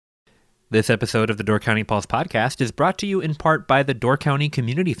This episode of the Door County Pulse podcast is brought to you in part by the Door County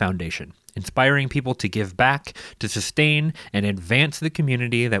Community Foundation, inspiring people to give back, to sustain, and advance the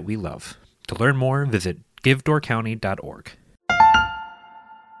community that we love. To learn more, visit givedoorcounty.org.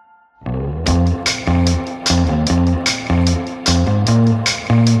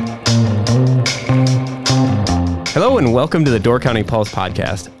 Hello and welcome to the Door County Pulse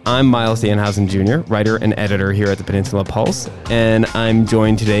podcast. I'm Miles Danhausen Jr., writer and editor here at the Peninsula Pulse, and I'm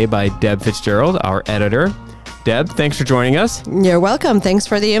joined today by Deb Fitzgerald, our editor. Deb, thanks for joining us. You're welcome. Thanks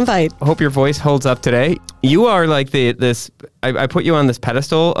for the invite. I hope your voice holds up today. You are like I put you on this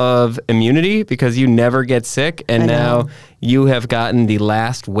pedestal of immunity because you never get sick, and now you have gotten the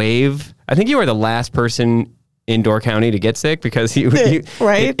last wave. I think you are the last person in Door County to get sick because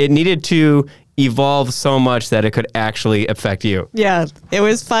right? It needed to evolve so much that it could actually affect you. Yeah, it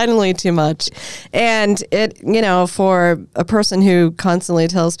was finally too much. And it, for a person who constantly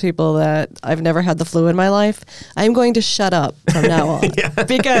tells people that I've never had the flu in my life, I'm going to shut up from now on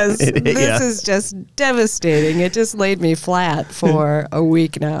because this is just devastating. It just laid me flat for a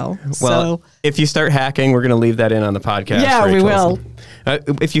week now. Well, if you start hacking, we're going to leave that in on the podcast. Yeah, Rachel. we will.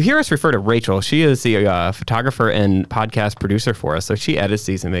 If you hear us refer to Rachel, she is the photographer and podcast producer for us. So she edits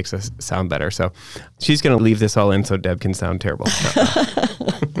these and makes us sound better. So she's going to leave this all in so Deb can sound terrible.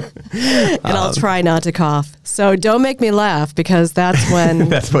 And I'll try not to cough. So don't make me laugh because that's when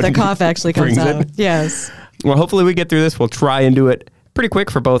the cough actually comes out. Yes. Well, hopefully we get through this. We'll try and do it pretty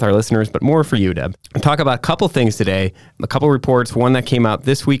quick for both our listeners, but more for you, Deb. We'll talk about a couple things today, a couple reports, one that came out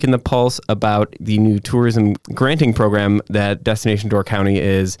this week in the Pulse about the new tourism granting program that Destination Door County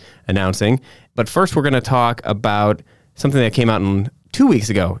is announcing. But first, we're going to talk about something that came out 2 weeks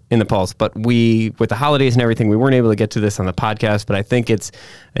ago in the Pulse, but with the holidays and everything, we weren't able to get to this on the podcast, but I think it's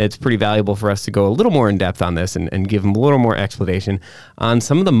pretty valuable for us to go a little more in depth on this and give them a little more explanation on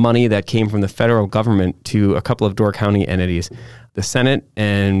some of the money that came from the federal government to a couple of Door County entities. The Senate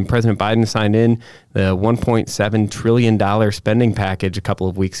and President Biden signed in the $1.7 trillion spending package a couple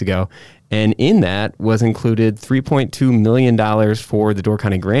of weeks ago, and in that was included $3.2 million for the Door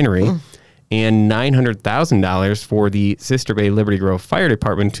County Granary, and $900,000 for the Sister Bay Liberty Grove Fire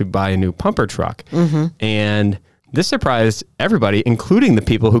Department to buy a new pumper truck. Mm-hmm. And this surprised everybody, including the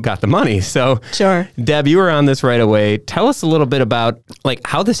people who got the money. So, sure. Deb, you were on this right away. Tell us a little bit about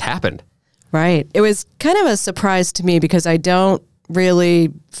how this happened. Right. It was kind of a surprise to me because I don't really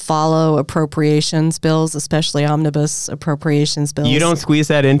follow appropriations bills, especially omnibus appropriations bills. You don't squeeze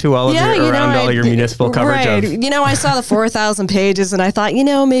that into all of your municipal coverage right. of... I saw the 4,000 pages and I thought,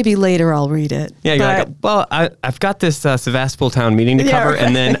 maybe later I'll read it. Yeah, you're I've got this Sevastopol town meeting to cover,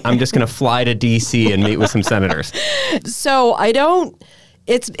 and then I'm just going to fly to D.C. and meet with some senators. So I don't...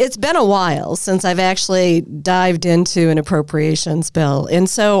 It's been a while since I've actually dived into an appropriations bill. And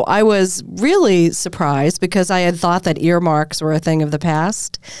so I was really surprised because I had thought that earmarks were a thing of the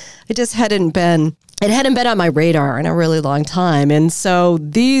past. It just hadn't been on my radar in a really long time. And so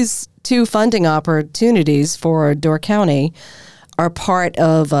these two funding opportunities for Door County are part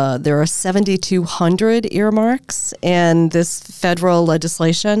of, there are 7,200 earmarks in this federal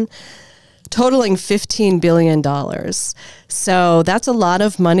legislation, totaling $15 billion. So that's a lot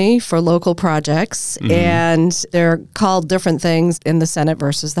of money for local projects, and they're called different things in the Senate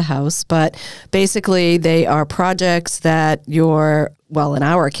versus the House, but basically they are projects that in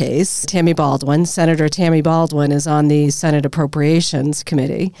our case, Senator Tammy Baldwin is on the Senate Appropriations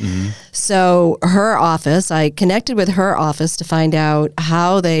Committee. Mm-hmm. So I connected with her office to find out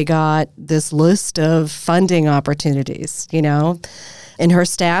how they got this list of funding opportunities, And her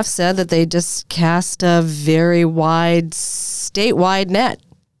staff said that they just cast a very wide statewide net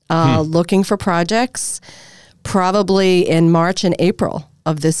looking for projects probably in March and April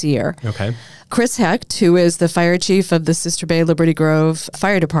of this year. Okay. Chris Hecht, who is the fire chief of the Sister Bay Liberty Grove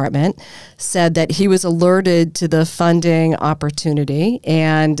Fire Department, said that he was alerted to the funding opportunity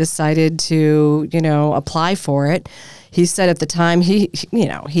and decided to, apply for it. He said at the time he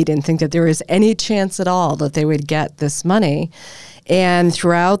didn't think that there was any chance at all that they would get this money. And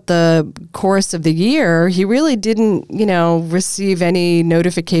throughout the course of the year, he really didn't, receive any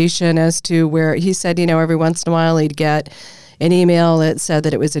notification as to where he said, every once in a while he'd get an email that said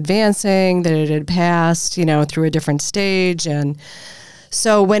that it was advancing, that it had passed, through a different stage. And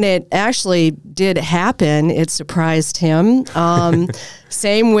so when it actually did happen, it surprised him.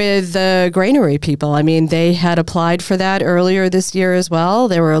 Same with the granary people. I mean, they had applied for that earlier this year as well.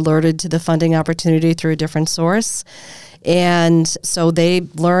 They were alerted to the funding opportunity through a different source. And so they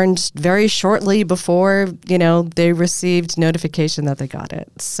learned very shortly before, they received notification that they got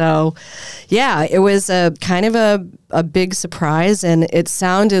it. So, yeah, it was a kind of a big surprise. And it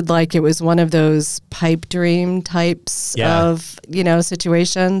sounded like it was one of those pipe dream types of,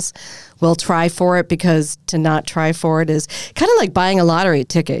 situations. We'll try for it because to not try for it is kind of like buying a lottery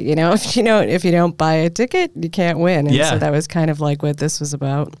ticket. If you don't buy a ticket, you can't win. And so that was kind of like what this was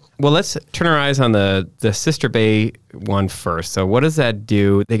about. Well, let's turn our eyes on the Sister Bay one first. So what does that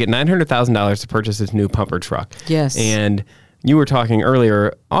do? They get $900,000 to purchase this new pumper truck. Yes. And you were talking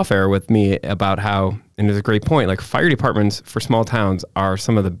earlier off air with me about how, and it's a great point, like fire departments for small towns are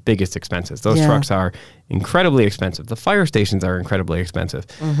some of the biggest expenses. Those trucks are incredibly expensive. The fire stations are incredibly expensive.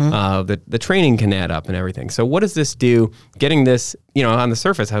 The training can add up and everything. So what does this do? Getting this, on the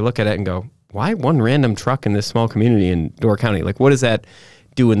surface, I look at it and go, why one random truck in this small community in Door County? Like, what does that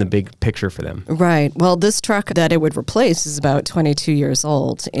do in the big picture for them? Right. Well, this truck that it would replace is about 22 years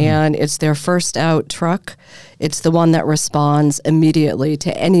old, and it's their first out truck. It's the one that responds immediately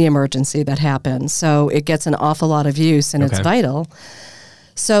to any emergency that happens. So it gets an awful lot of use, and it's vital.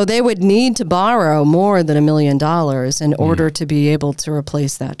 So they would need to borrow more than $1 million in order to be able to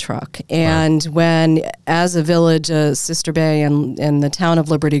replace that truck. And when, as a village, Sister Bay and the town of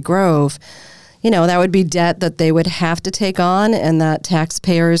Liberty Grove, that would be debt that they would have to take on and that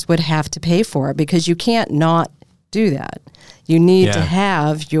taxpayers would have to pay for, because you can't not do that. You need to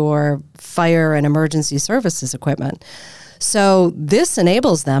have your fire and emergency services equipment. So this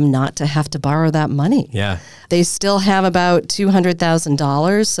enables them not to have to borrow that money. Yeah. They still have about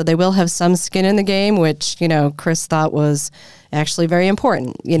 $200,000, so they will have some skin in the game, which, Chris thought was actually very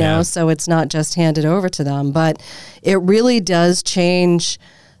important, so it's not just handed over to them. But it really does change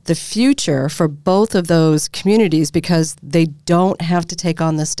the future for both of those communities because they don't have to take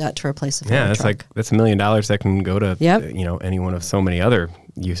on this debt to replace a fire truck. That's $1 million that can go to any one of so many other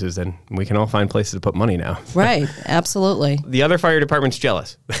uses, and we can all find places to put money now. Right, absolutely. The other fire department's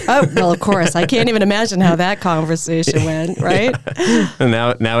jealous. Oh, well, of course. I can't even imagine how that conversation went, right? And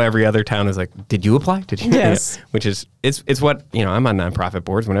now every other town is like, did you apply? Did you? Yes. Which is, it's what, I'm on nonprofit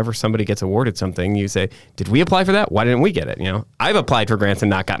boards. Whenever somebody gets awarded something, you say, did we apply for that? Why didn't we get it? I've applied for grants and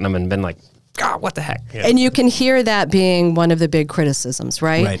not gotten them and been like, God, what the heck? Yeah. And you can hear that being one of the big criticisms,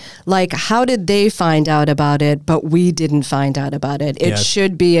 right? Like, how did they find out about it, but we didn't find out about it? It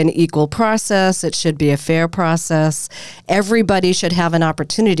should be an equal process. It should be a fair process. Everybody should have an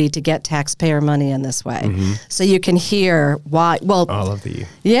opportunity to get taxpayer money in this way. So you can hear why. Well, all of the.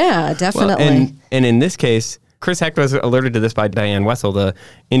 Yeah, definitely. Well, and in this case, Chris Hecht was alerted to this by Diane Wessel, the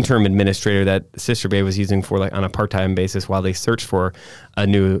interim administrator that Sister Bay was using for on a part-time basis while they searched for a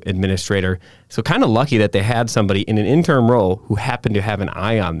new administrator. So kind of lucky that they had somebody in an interim role who happened to have an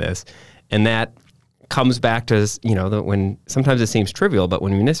eye on this. And that comes back to, when sometimes it seems trivial, but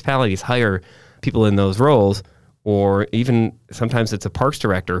when municipalities hire people in those roles, or even sometimes it's a parks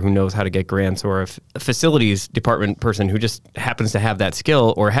director who knows how to get grants, or a facilities department person who just happens to have that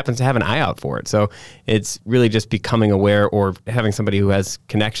skill or happens to have an eye out for it. So it's really just becoming aware or having somebody who has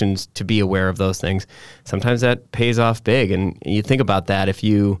connections to be aware of those things. Sometimes that pays off big. And you think about that,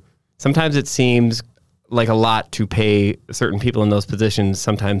 sometimes it seems like a lot to pay certain people in those positions,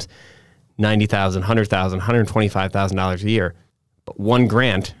 sometimes $90,000, $100,000, $125,000 a year. But one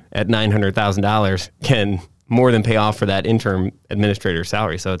grant at $900,000 can more than pay off for that interim administrator's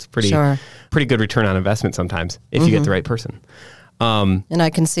salary. So it's pretty good return on investment sometimes if you get the right person. And I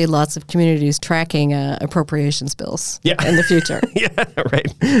can see lots of communities tracking appropriations bills in the future.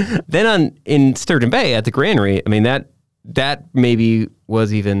 Right. Then in Sturgeon Bay at the granary, that maybe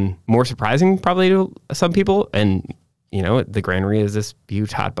was even more surprising probably to some people. And the granary is this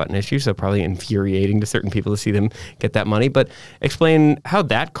huge hot button issue, so probably infuriating to certain people to see them get that money. But explain how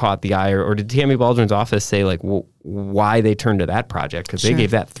that caught the eye, or did Tammy Baldwin's office say why they turned to that project? Because they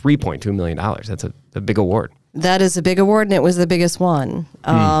gave that $3.2 million. That's a big award. That is a big award, and it was the biggest one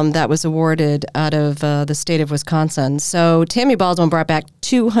that was awarded out of the state of Wisconsin. So Tammy Baldwin brought back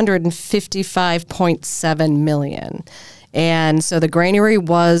 $255.7 million. And so the granary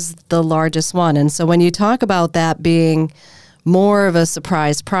was the largest one. And so when you talk about that being more of a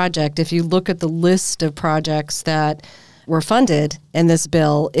surprise project, if you look at the list of projects that were funded in this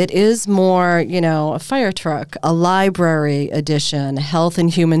bill, it is more, a fire truck, a library addition, health and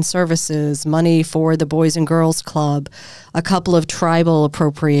human services, money for the Boys and Girls Club, a couple of tribal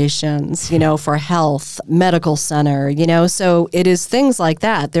appropriations, for health, medical center, so it is things like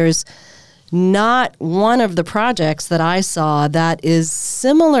that. There's not one of the projects that I saw that is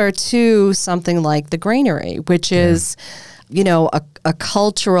similar to something like the Granary, which is, a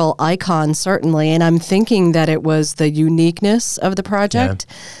cultural icon, certainly. And I'm thinking that it was the uniqueness of the project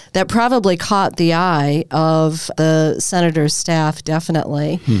that probably caught the eye of the senator's staff,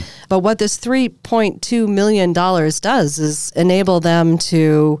 definitely. But what this $3.2 million does is enable them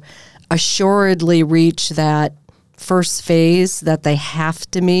to assuredly reach that first phase that they have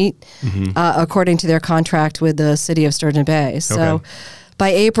to meet according to their contract with the city of Sturgeon Bay. So by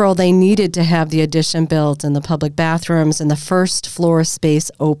April, they needed to have the addition built and the public bathrooms and the first floor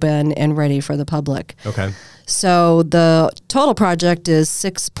space open and ready for the public. Okay. So the total project is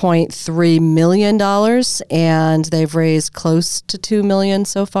 $6.3 million, and they've raised close to $2 million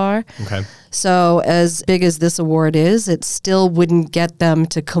so far. Okay. So as big as this award is, it still wouldn't get them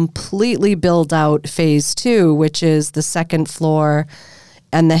to completely build out phase 2, which is the second floor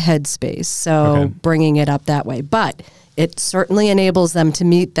and the headspace. So bringing it up that way. But it certainly enables them to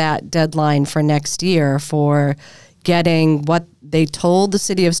meet that deadline for next year for getting what they told the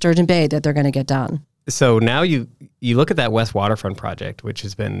city of Sturgeon Bay that they're going to get done. So now you look at that West Waterfront project, which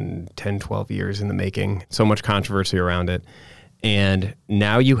has been 10, 12 years in the making, so much controversy around it. And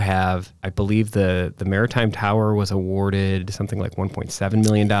now you have, I believe the Maritime Tower was awarded something like $1.7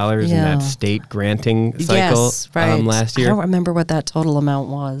 million in that state granting cycle last year. I don't remember what that total amount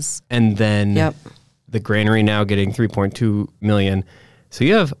was. And then the Granary now getting $3.2 million. So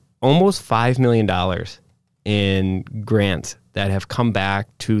you have almost $5 million in grants that have come back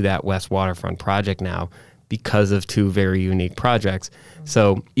to that West Waterfront project now because of two very unique projects.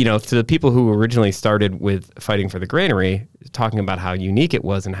 So, to the people who originally started with fighting for the Granary, talking about how unique it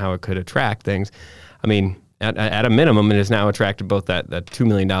was and how it could attract things, I mean, at a minimum, it has now attracted both that $2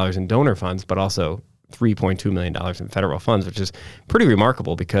 million in donor funds, but also $3.2 million in federal funds, which is pretty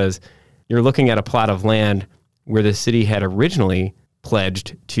remarkable because you're looking at a plot of land where the city had originally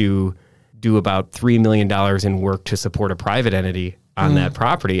pledged to do about $3 million in work to support a private entity on that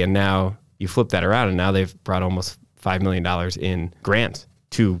property. And now you flip that around and now they've brought almost $5 million in grants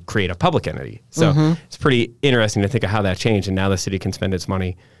to create a public entity. So it's pretty interesting to think of how that changed. And now the city can spend its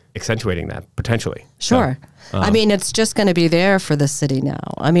money accentuating that potentially. Sure. So, I mean, it's just going to be there for the city now.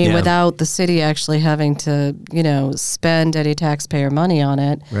 I mean, without the city actually having to, spend any taxpayer money on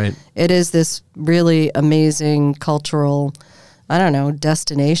it. Right. It is this really amazing cultural,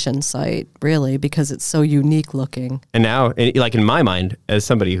 destination site, really, because it's so unique looking. And now, like in my mind, as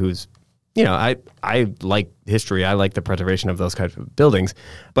somebody who's, I like history, I like the preservation of those kinds of buildings,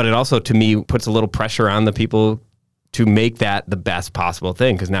 but it also, to me, puts a little pressure on the people to make that the best possible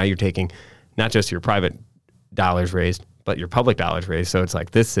thing, because now you're taking not just your private dollars raised, but your public dollars raised. So it's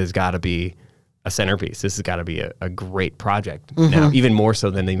like, this has got to be a centerpiece. This has got to be a great project now, even more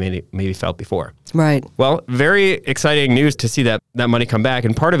so than they maybe felt before. Right. Well, very exciting news to see that money come back.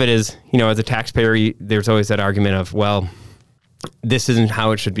 And part of it is, as a taxpayer, there's always that argument of, well, this isn't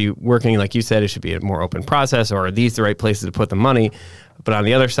how it should be working. Like you said, it should be a more open process, or are these the right places to put the money? But on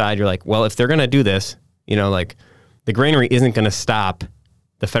the other side, you're like, well, if they're going to do this, like the Granary isn't going to stop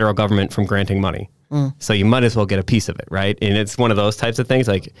the federal government from granting money. So you might as well get a piece of it, right? And it's one of those types of things,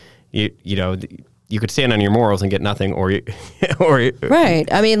 like, you could stand on your morals and get nothing, or right.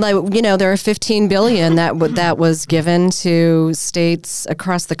 I mean, like, there are $15 billion that was given to states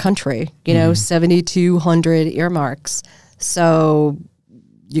across the country. 7,200 earmarks. So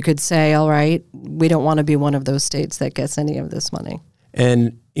you could say, all right, we don't want to be one of those states that gets any of this money.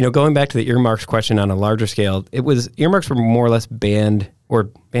 And going back to the earmarks question on a larger scale, earmarks were more or less banned. Or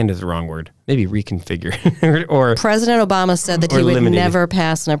banned is the wrong word, maybe reconfigured. Or President Obama said that he would eliminated. never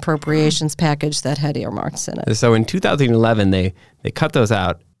pass an appropriations package that had earmarks in it. So in 2011, they cut those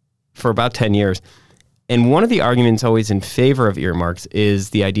out for about 10 years. And one of the arguments always in favor of earmarks is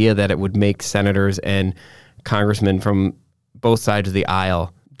the idea that it would make senators and congressmen from both sides of the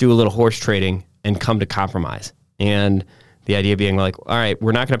aisle do a little horse trading and come to compromise. And the idea being like, all right,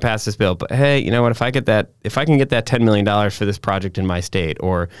 we're not going to pass this bill, but hey, you know what? If I can get that $10 million for this project in my state,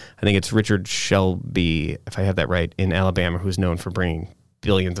 or I think it's Richard Shelby, if I have that right, in Alabama, who's known for bringing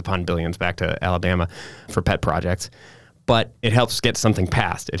billions upon billions back to Alabama for pet projects. But it helps get something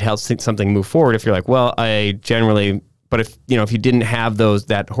passed. It helps something move forward. If you're like, well, but if you didn't have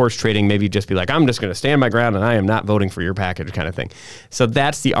that horse trading, maybe you'd just be like, I'm just going to stand my ground and I am not voting for your package kind of thing. So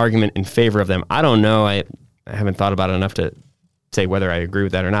that's the argument in favor of them. I don't know. I haven't thought about it enough to say whether I agree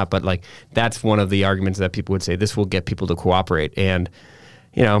with that or not, but like that's one of the arguments that people would say this will get people to cooperate. And,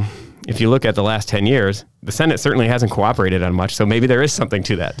 if you look at the last 10 years, the Senate certainly hasn't cooperated on much, so maybe there is something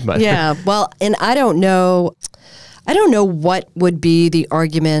to that. But yeah, well, and I don't know what would be the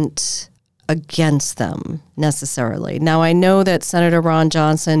argument against them necessarily. Now, I know that Senator Ron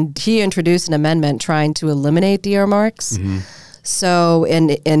Johnson, he introduced an amendment trying to eliminate the earmarks. So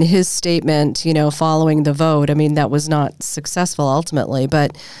in his statement, following the vote, I mean, that was not successful ultimately,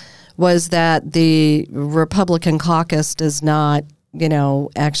 but was that the Republican caucus does not,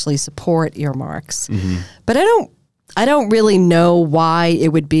 actually support earmarks. But I don't really know why it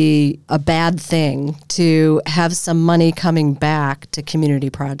would be a bad thing to have some money coming back to community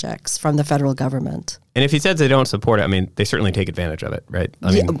projects from the federal government. And if he says they don't support it, I mean, they certainly take advantage of it, right?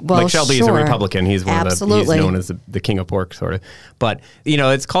 I mean, well, Mike Shelby is a Republican. He's one Absolutely. He's known as the king of pork, sort of. But,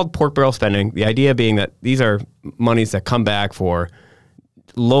 it's called pork barrel spending. The idea being that these are monies that come back for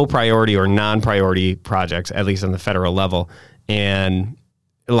low priority or non-priority projects, at least on the federal level. And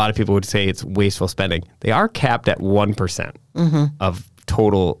a lot of people would say it's wasteful spending. They are capped at 1% of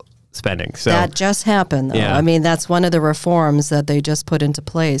total spending. So that just happened, though. Yeah. I mean, that's one of the reforms that they just put into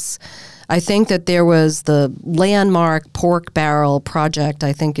place. I think that there was the landmark pork barrel project,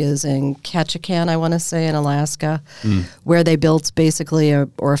 I think is in Ketchikan, I want to say, in Alaska, where they built basically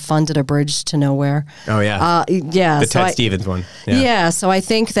or funded a bridge to nowhere. Oh, yeah. Yeah. The Ted Stevens one. Yeah, so I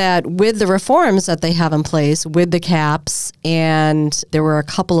think that with the reforms that they have in place, with the caps, and there were a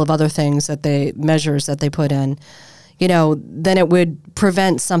couple of other things measures that they put in, then it would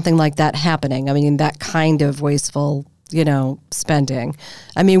prevent something like that happening. I mean, that kind of wasteful spending.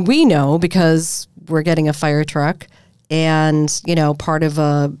 I mean, we know because we're getting a fire truck and, part of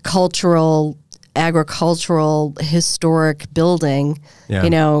a agricultural, historic building,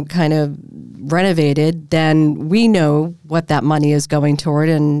 kind of renovated, then we know what that money is going toward,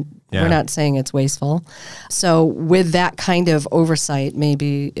 and we're not saying it's wasteful. So with that kind of oversight,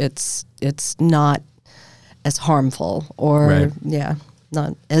 maybe it's not as harmful or,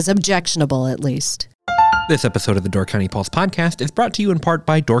 not as objectionable at least. This episode of the Door County Pulse podcast is brought to you in part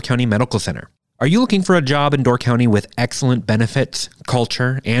by Door County Medical Center. Are you looking for a job in Door County with excellent benefits,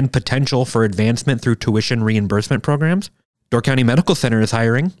 culture, and potential for advancement through tuition reimbursement programs? Door County Medical Center is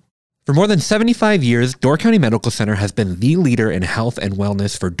hiring. For more than 75 years, Door County Medical Center has been the leader in health and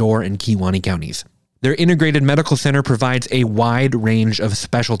wellness for Door and Kewaunee counties. Their integrated medical center provides a wide range of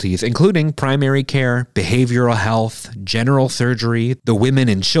specialties, including primary care, behavioral health, general surgery, the Women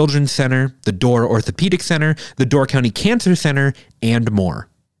and Children's Center, the Door Orthopedic Center, the Door County Cancer Center, and more.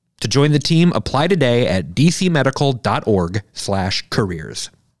 To join the team, apply today at dcmedical.org/careers.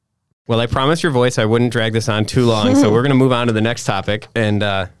 Well, I promised your voice I wouldn't drag this on too long, so we're going to move on to the next topic,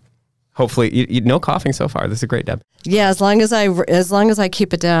 and hopefully, no coughing so far. This is great, Deb. Yeah, as long as I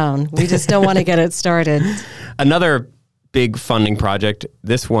keep it down. We just don't want to get it started. Another big funding project,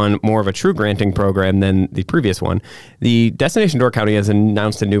 this one more of a true granting program than the previous one. The Destination Door County has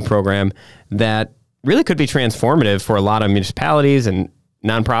announced a new program that really could be transformative for a lot of municipalities and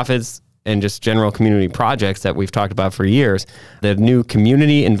nonprofits and just general community projects that we've talked about for years. The new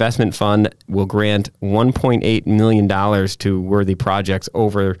Community Investment Fund will grant $1.8 million to worthy projects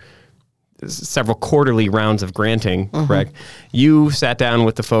over several quarterly rounds of granting, correct? You sat down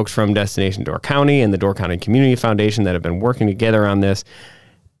with the folks from Destination Door County and the Door County Community Foundation that have been working together on this.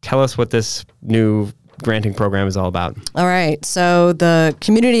 Tell us what this new granting program is all about. All right. So the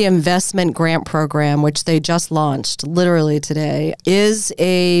Community Investment Grant Program, which they just launched literally today, is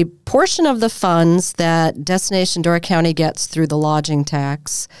a portion of the funds that Destination Door County gets through the lodging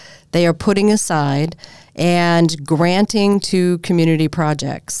tax. They are putting aside and granting to community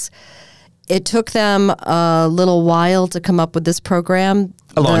projects. It took them a little while to come up with this program.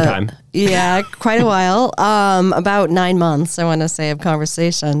 A long time. Yeah, quite a while. About 9 months, I want to say, of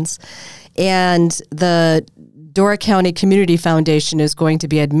conversations. And the Door County Community Foundation is going to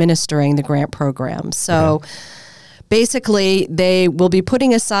be administering the grant program. So basically, they will be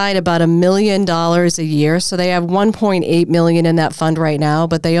putting aside about $1 million a year. So they have $1.8 million in that fund right now,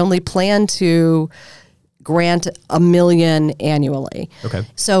 but they only plan to grant $1 million annually. Okay.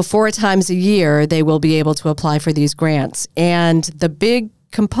 So 4 times a year, they will be able to apply for these grants. And the big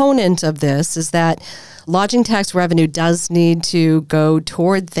component of this is that lodging tax revenue does need to go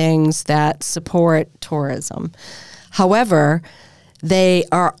toward things that support tourism. However, they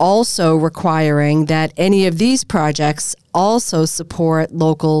are also requiring that any of these projects also support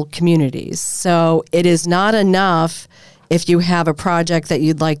local communities. So it is not enough if you have a project that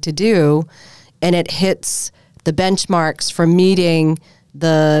you'd like to do and it hits the benchmarks for meeting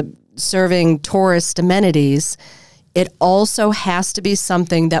the serving tourist amenities. It also has to be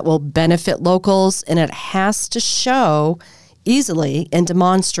something that will benefit locals, and it has to show easily and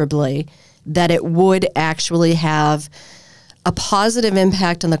demonstrably that it would actually have a positive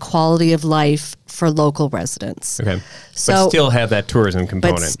impact on the quality of life for local residents. Okay. So, but still have that tourism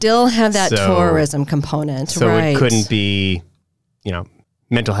component. So tourism component, so right. it couldn't be,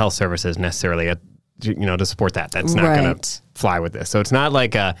 mental health services necessarily, to support that. That's not going to fly with this. So it's not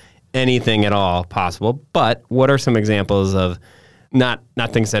like anything at all possible. But what are some examples of not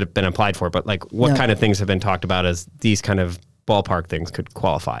things that have been applied for, but like what kind of things have been talked about as these kind of ballpark things could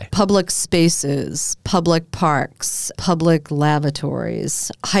qualify? Public spaces, public parks, public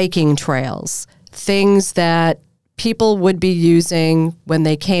lavatories, hiking trails, things that people would be using when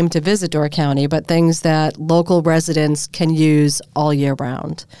they came to visit Door County, but things that local residents can use all year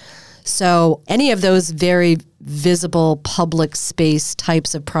round. So any of those very visible public space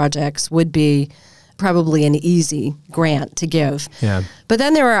types of projects would be probably an easy grant to give. Yeah. But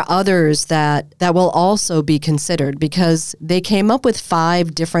then there are others that will also be considered because they came up with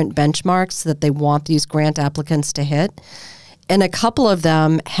 5 different benchmarks that they want these grant applicants to hit. And a couple of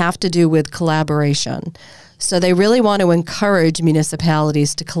them have to do with collaboration. So they really want to encourage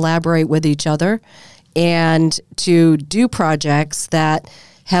municipalities to collaborate with each other and to do projects that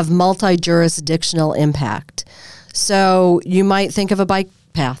have multi-jurisdictional impact. So you might think of a bike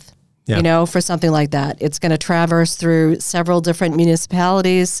path. For something like that. It's going to traverse through several different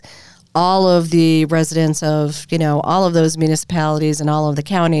municipalities. All of the residents of, all of those municipalities and all of the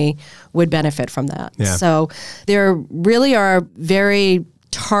county would benefit from that. Yeah. So there really are very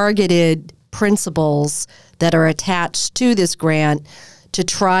targeted principles that are attached to this grant to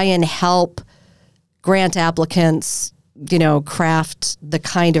try and help grant applicants, craft the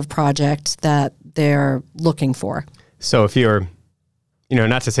kind of project that they're looking for. So if you're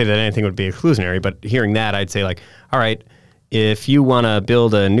not to say that anything would be exclusionary, but hearing that, I'd say like, all right, if you want to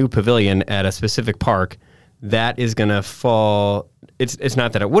build a new pavilion at a specific park, that is going to fall. It's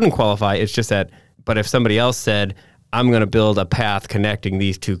not that it wouldn't qualify. It's just that, but if somebody else said, I'm going to build a path connecting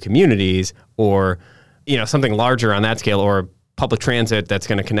these two communities or, something larger on that scale or public transit that's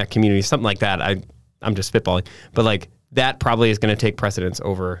going to connect communities, something like that. I'm just spitballing, but like that probably is going to take precedence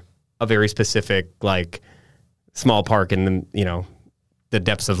over a very specific, like small park in the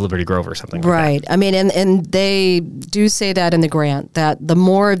depths of Liberty Grove or something right. like that. I mean, and they do say that in the grant, that the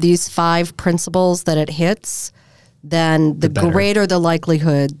more of these 5 principles that it hits, then the greater the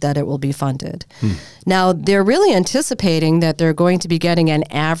likelihood that it will be funded. Now, they're really anticipating that they're going to be getting an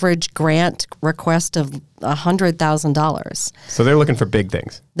average grant request of $100,000. So they're looking for big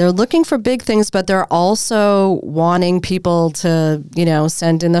things. They're looking for big things, but they're also wanting people to,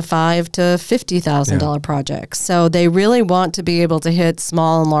 send in the $5,000 to $50,000 projects. So they really want to be able to hit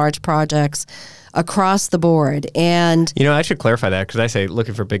small and large projects across the board. And I should clarify that because I say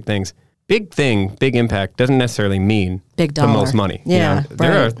looking for big things. Big thing, big impact doesn't necessarily mean big dollar. The most money. Yeah,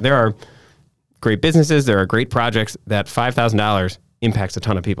 there are great businesses, there are great projects that $5,000 impacts a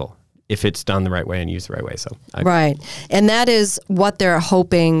ton of people if it's done the right way and used the right way. So right, and that is what they're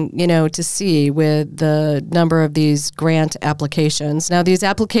hoping, to see with the number of these grant applications. Now, these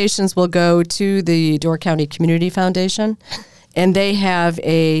applications will go to the Door County Community Foundation, and they have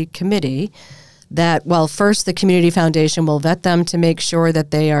a committee that, first the Community Foundation will vet them to make sure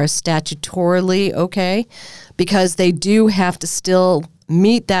that they are statutorily okay, because they do have to still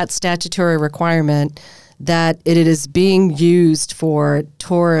meet that statutory requirement that it is being used for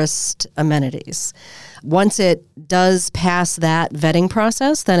tourist amenities. Once it does pass that vetting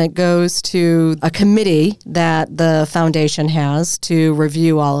process, then it goes to a committee that the foundation has to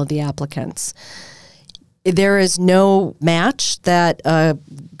review all of the applicants. There is no match that a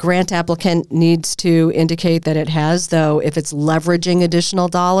grant applicant needs to indicate that it has, though if it's leveraging additional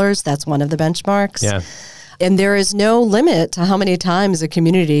dollars, that's one of the benchmarks. Yeah. And there is no limit to how many times a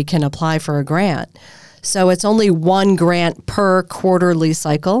community can apply for a grant. So it's only 1 grant per quarterly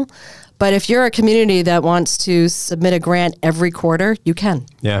cycle. But if you're a community that wants to submit a grant every quarter, you can.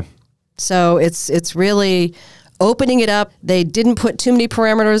 Yeah. So it's really opening it up. They didn't put too many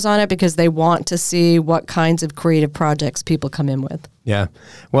parameters on it because they want to see what kinds of creative projects people come in with. Yeah.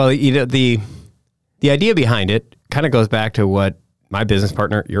 Well, the idea behind it kind of goes back to what my business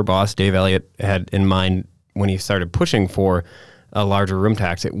partner, your boss, Dave Elliott, had in mind when he started pushing for a larger room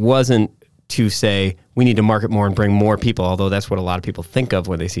tax. It wasn't to say we need to market more and bring more people, although that's what a lot of people think of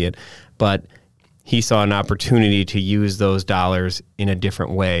when they see it. But he saw an opportunity to use those dollars in a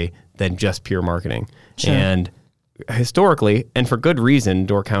different way than just pure marketing. Sure. And historically, and for good reason,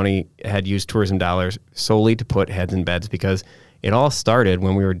 Door County had used tourism dollars solely to put heads in beds because it all started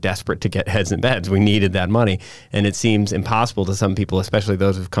when we were desperate to get heads in beds. We needed that money. And it seems impossible to some people, especially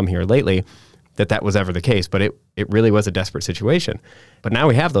those who've come here lately, that was ever the case. But it really was a desperate situation. But now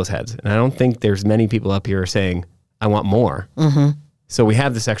we have those heads. And I don't think there's many people up here saying, I want more. Mm-hmm. So we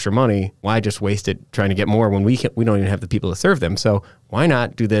have this extra money. Why just waste it trying to get more when we don't even have the people to serve them? So why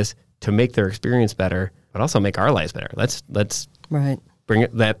not do this to make their experience better, but also make our lives better? Let's right. bring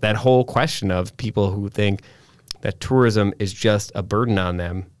it, that whole question of people who think that tourism is just a burden on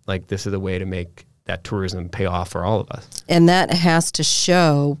them. Like, this is a way to make that tourism pay off for all of us. And that has to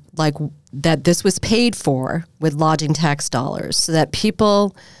show like that this was paid for with lodging tax dollars, so that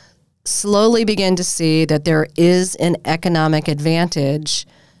people slowly begin to see that there is an economic advantage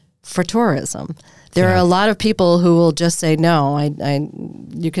for tourism. There are a lot of people who will just say, no,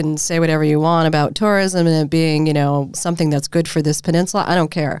 you can say whatever you want about tourism and it being, something that's good for this peninsula. I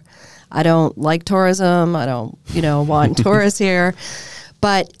don't care. I don't like tourism. I don't, want tourists here.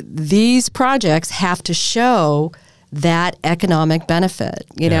 But these projects have to show that economic benefit,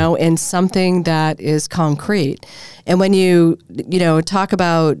 in something that is concrete. And when you talk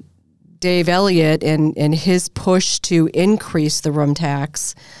about Dave Elliott and his push to increase the room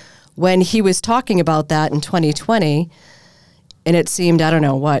tax, when he was talking about that in 2020, and it seemed,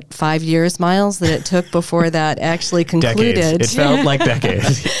 5 years, Miles, that it took before that actually concluded. Decades. It felt like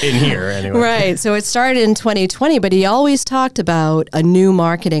decades in here, anyway. Right. So it started in 2020, but he always talked about a new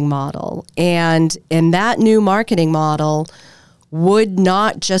marketing model. And in that new marketing model would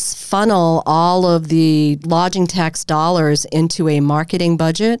not just funnel all of the lodging tax dollars into a marketing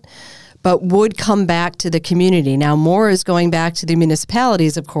budget, but would come back to the community. Now, more is going back to the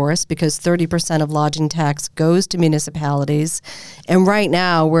municipalities, of course, because 30% of lodging tax goes to municipalities. And right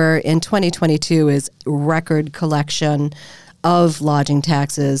now, we're in 2022 is record collection of lodging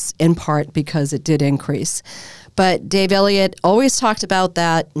taxes, in part because it did increase. But Dave Elliott always talked about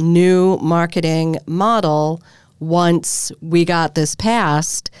that new marketing model once we got this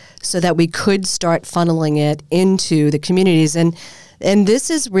passed, so that we could start funneling it into the communities. And this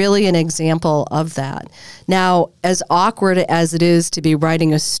is really an example of that. Now, as awkward as it is to be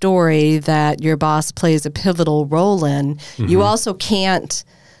writing a story that your boss plays a pivotal role in, you also can't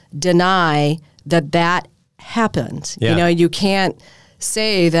deny that happened. Yeah. You can't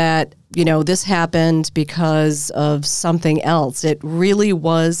say that, this happened because of something else. It really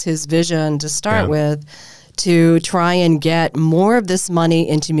was his vision to start with, to try and get more of this money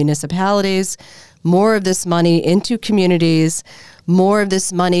into municipalities, more of this money into communities, more of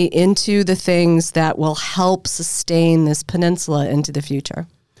this money into the things that will help sustain this peninsula into the future.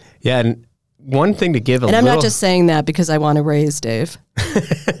 Yeah, and one thing to give And I'm not just saying that because I want to raise Dave.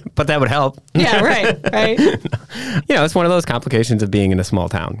 But that would help. Yeah, right. It's one of those complications of being in a small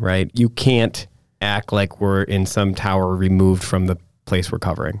town, right? You can't act like we're in some tower removed from the place we're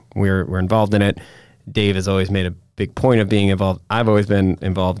covering. We're involved in it. Dave has always made a big point of being involved. I've always been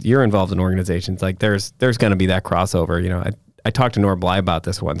involved. You're involved in organizations. Like, there's going to be that crossover. I talked to Nora Bly about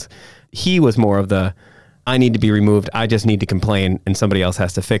this once. He was more of the, I need to be removed. I just need to complain and somebody else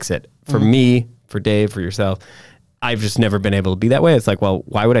has to fix it. For me, for Dave, for yourself, I've just never been able to be that way. It's like, well,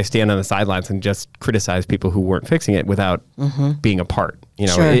 why would I stand on the sidelines and just criticize people who weren't fixing it without being a part?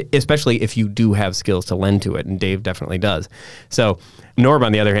 Sure. Especially if you do have skills to lend to it. And Dave definitely does. So Norb,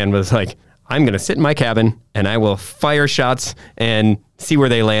 on the other hand, was like, I'm going to sit in my cabin and I will fire shots and see where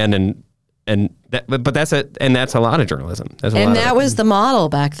they land. But that's a lot of journalism. And that was the model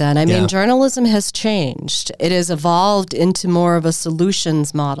back then. I mean, journalism has changed. It has evolved into more of a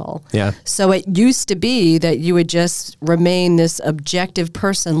solutions model. Yeah. So it used to be that you would just remain this objective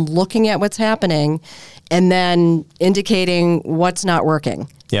person looking at what's happening and then indicating what's not working,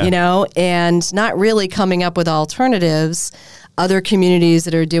 and not really coming up with alternatives, other communities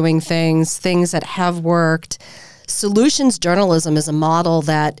that are doing things that have worked. Solutions journalism is a model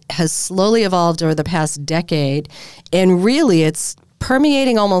that has slowly evolved over the past decade, and really it's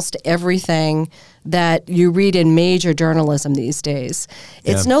permeating almost everything that you read in major journalism these days.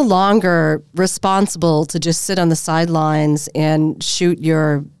 It's no longer responsible to just sit on the sidelines and shoot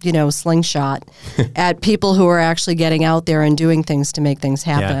your, slingshot at people who are actually getting out there and doing things to make things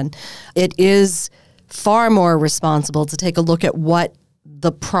happen. Yeah. It is far more responsible to take a look at what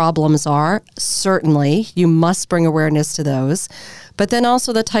the problems are. Certainly, you must bring awareness to those, but then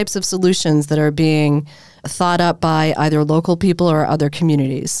also the types of solutions that are being thought up by either local people or other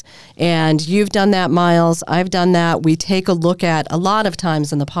communities. And you've done that, Miles. I've done that. We take a look at, a lot of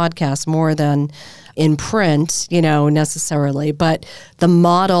times in the podcast, more than in print, necessarily, but the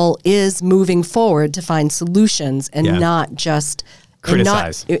model is moving forward to find solutions and not just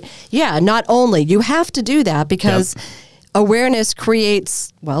criticize. Not only. You have to do that because awareness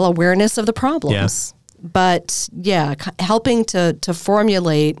creates, awareness of the problems. But helping to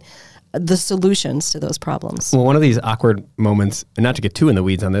formulate the solutions to those problems. Well, one of these awkward moments, and not to get too in the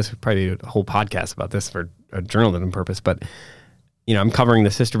weeds on this, we'd probably do a whole podcast about this for a journalism purpose, but I'm covering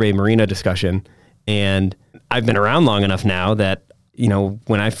the Sister Bay Marina discussion, and I've been around long enough now that,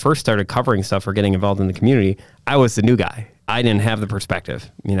 when I first started covering stuff or getting involved in the community, I was the new guy. I didn't have the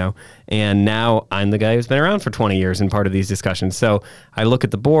perspective, and now I'm the guy who's been around for 20 years and part of these discussions. So I look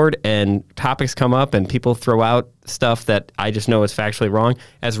at the board and topics come up and people throw out stuff that I just know is factually wrong.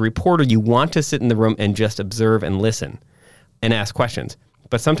 As a reporter, you want to sit in the room and just observe and listen and ask questions.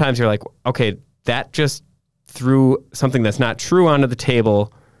 But sometimes you're like, okay, that just threw something that's not true onto the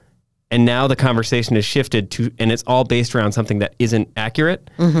table, and now the conversation is shifted to, and it's all based around something that isn't accurate.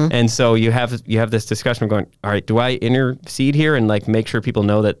 Mm-hmm. And so you have this discussion of going, all right, do I intercede here and make sure people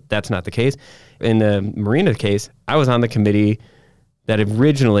know that that's not the case? In the Marina case, I was on the committee that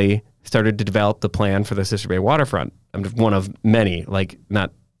originally started to develop the plan for the Sister Bay waterfront. I'm just one of many,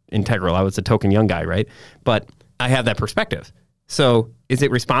 not integral. I was a token young guy, right? But I have that perspective. So is it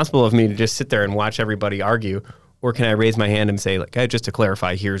responsible of me to just sit there and watch everybody argue? Or can I raise my hand and say, just to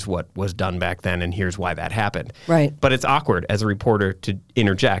clarify, here's what was done back then and here's why that happened. Right. But it's awkward as a reporter to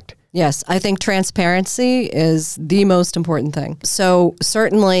interject. Yes, I think transparency is the most important thing. So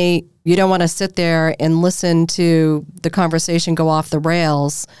certainly you don't want to sit there and listen to the conversation go off the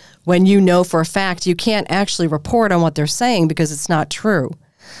rails when you know for a fact you can't actually report on what they're saying because it's not true.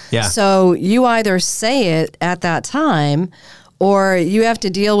 Yeah. So you either say it at that time or you have to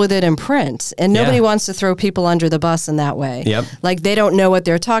deal with it in print. And nobody wants to throw people under the bus in that way. Yep. They don't know what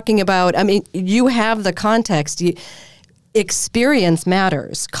they're talking about. I mean, you have the context. Experience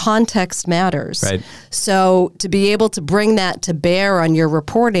matters. Context matters. Right. So to be able to bring that to bear on your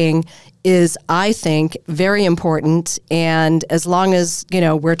reporting is, I think, very important. And as long as,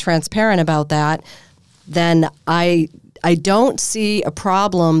 we're transparent about that, then I don't see a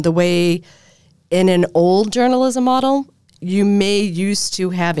problem the way in an old journalism model you may used to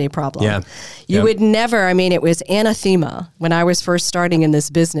have a problem. Yeah. You would never, it was anathema when I was first starting in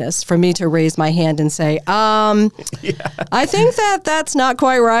this business for me to raise my hand and say, I think that's not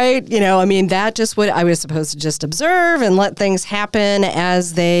quite right. That just what I was supposed to just observe and let things happen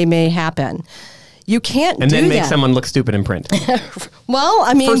as they may happen. You can't do that. And then make someone look stupid in print. Well,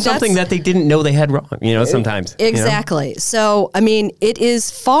 for something that they didn't know they had wrong, sometimes. Exactly. So, it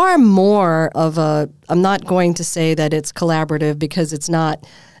is far more of I'm not going to say that it's collaborative because it's not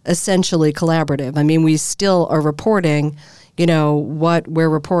essentially collaborative. We still are reporting, what we're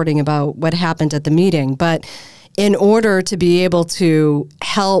reporting about what happened at the meeting. But in order to be able to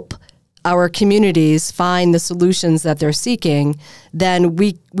help our communities find the solutions that they're seeking, then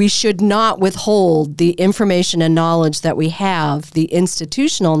we should not withhold the information and knowledge that we have, the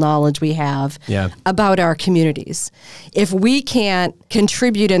institutional knowledge we have about our communities. If we can't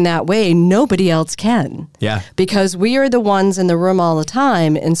contribute in that way, nobody else can. Yeah. Because we are the ones in the room all the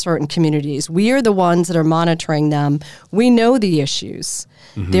time in certain communities. We are the ones that are monitoring them. We know the issues.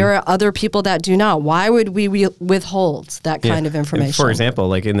 Mm-hmm. There are other people that do not. Why would we withhold that kind of information? And for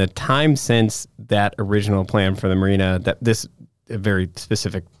example, in the time since that original plan for the marina, that this a very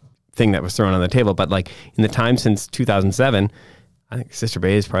specific thing that was thrown on the table, but in the time since 2007, I think Sister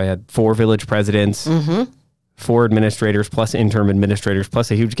Bay has probably had 4 village presidents, 4 administrators plus interim administrators,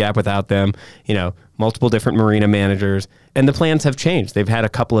 plus a huge gap without them, multiple different marina managers, and the plans have changed. They've had a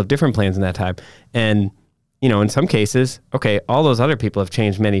couple of different plans in that time. And in some cases, all those other people have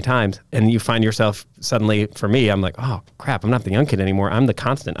changed many times, and you find yourself suddenly, for me, I'm like, oh crap, I'm not the young kid anymore. I'm the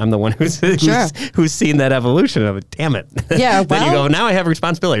constant. I'm the one who's seen that evolution of it. Damn it. Yeah. Then you go, now I have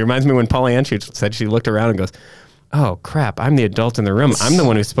responsibility. It reminds me when Paula Anschutz said she looked around and goes, oh crap, I'm the adult in the room. I'm the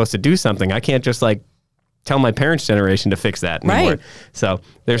one who's supposed to do something. I can't just tell my parents' generation to fix that anymore. Right. So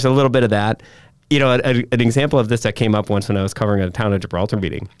there's a little bit of that. An example of this that came up once when I was covering a town of Gibraltar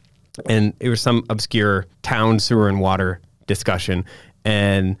meeting. And it was some obscure town sewer and water discussion.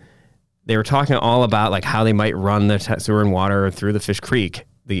 And they were talking all about how they might run the sewer and water through the Fish Creek,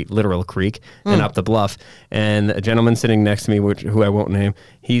 the literal creek, and up the bluff. And a gentleman sitting next to me, who I won't name,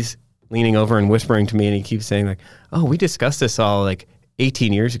 he's leaning over and whispering to me, and he keeps saying oh, we discussed this all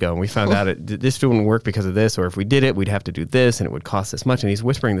 18 years ago, and we found out this wouldn't work because of this, or if we did it, we'd have to do this, and it would cost this much. And he's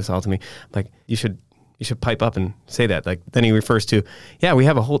whispering this all to me. I'm like, you should pipe up and say that. Then he refers to, there's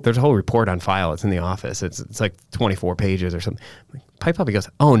a whole report on file. It's in the office. It's 24 pages or something. Pipe up. He goes,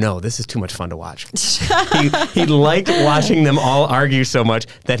 oh no, this is too much fun to watch. he liked watching them all argue so much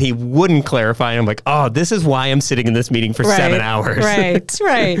that he wouldn't clarify. I'm like, oh, this is why I'm sitting in this meeting for 7 hours. Right.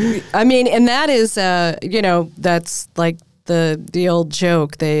 And that is, that's the old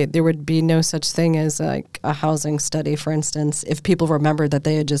joke. There would be no such thing as like a housing study, for instance, if people remembered that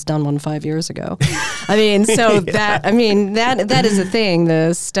they had just done one 5 years ago. I mean, so that is a thing.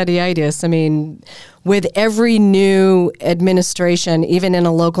 The studyitis. I mean, with every new administration, even in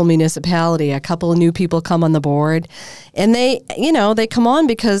a local municipality, a couple of new people come on the board, and they come on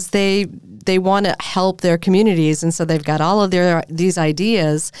because they want to help their communities, and so they've got all of these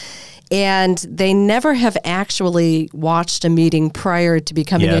ideas, and they never have actually watched a meeting prior to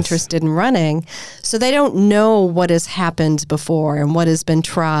becoming interested in running, so they don't know what has happened before and what has been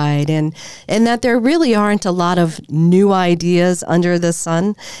tried, and that there really aren't a lot of new ideas under the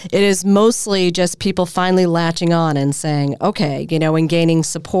sun. It is mostly just people finally latching on and saying, okay, and gaining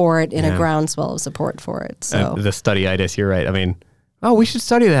support in a groundswell of support for it. So the studyitis, you're right. I mean, we should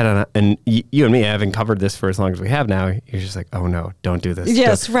study that. And you and me, having covered this for as long as we have now, you're just like, oh no, don't do this.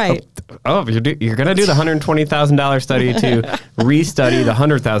 Yes, right. You're going to do the $120,000 study to restudy the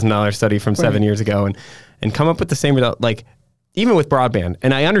 $100,000 study from 7 years ago and come up with the same result. Like, even with broadband.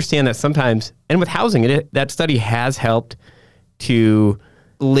 And I understand that sometimes, and with housing, that study has helped to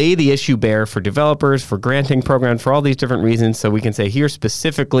lay the issue bare for developers, for granting programs, for all these different reasons, so we can say, here's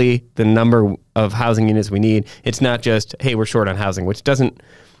specifically the number of housing units we need. It's not just, hey, we're short on housing, which doesn't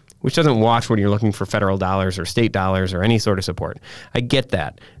wash when you're looking for federal dollars or state dollars or any sort of support. I get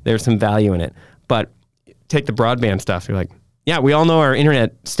that. There's some value in it. But take the broadband stuff. You're like, yeah, we all know our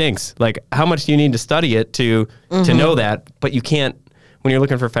internet stinks. Like, how much do you need to study it to know that? But you can't, when you're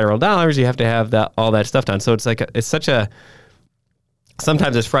looking for federal dollars, you have to have all that stuff done. So it's like,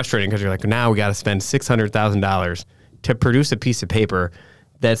 sometimes it's frustrating because you're like, now we got to spend $600,000 to produce a piece of paper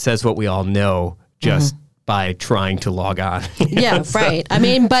that says what we all know just by trying to log on. Yeah, so. Right. I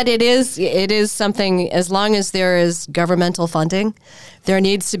mean, but it is something, as long as there is governmental funding, there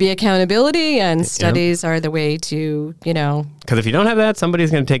needs to be accountability, and studies are the way to, Because if you don't have that,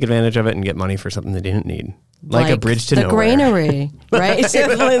 somebody's going to take advantage of it and get money for something they didn't need. Like a bridge to the nowhere. Granary, right?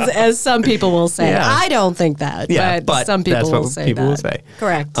 As some people will say. Yeah. I don't think that, but some people that's what will say people that. will say.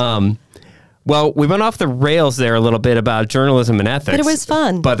 Correct. Well, we went off the rails there a little bit about journalism and ethics. But it was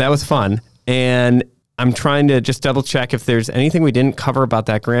fun. But that was fun. And I'm trying to just double check if there's anything we didn't cover about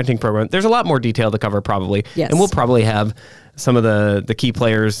that granting program. There's a lot more detail to cover probably. Yes. And we'll probably have some of the key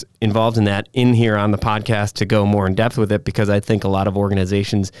players involved in that in here on the podcast to go more in depth with it, because I think a lot of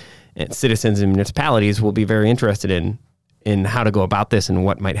organizations and citizens and municipalities will be very interested in how to go about this and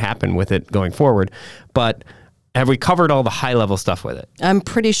what might happen with it going forward. But have we covered all the high-level stuff with it? I'm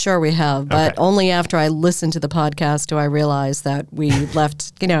pretty sure we have, but only after I listened to the podcast do I realize that we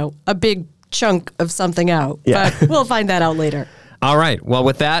left, a big chunk of something out. Yeah. But we'll find that out later. All right. Well,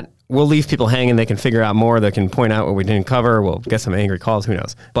 with that, we'll leave people hanging. They can figure out more. They can point out what we didn't cover. We'll get some angry calls. Who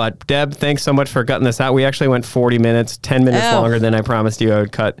knows? But Deb, thanks so much for cutting this out. We actually went 40 minutes, 10 minutes longer than I promised you I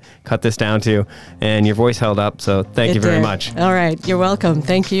would cut this down to. And your voice held up. So thank you very much. All right. You're welcome.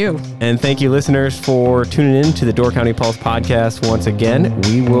 Thank you. And thank you, listeners, for tuning in to the Door County Pulse podcast once again.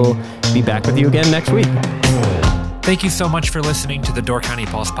 We will be back with you again next week. Thank you so much for listening to the Door County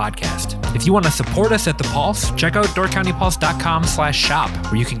Pulse podcast. If you want to support us at The Pulse, check out doorcountypulse.com/shop,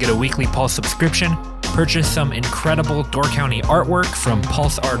 where you can get a weekly Pulse subscription, purchase some incredible Door County artwork from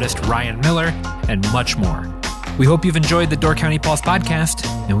Pulse artist Ryan Miller, and much more. We hope you've enjoyed the Door County Pulse podcast,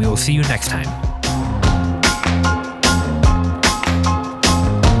 and we will see you next time.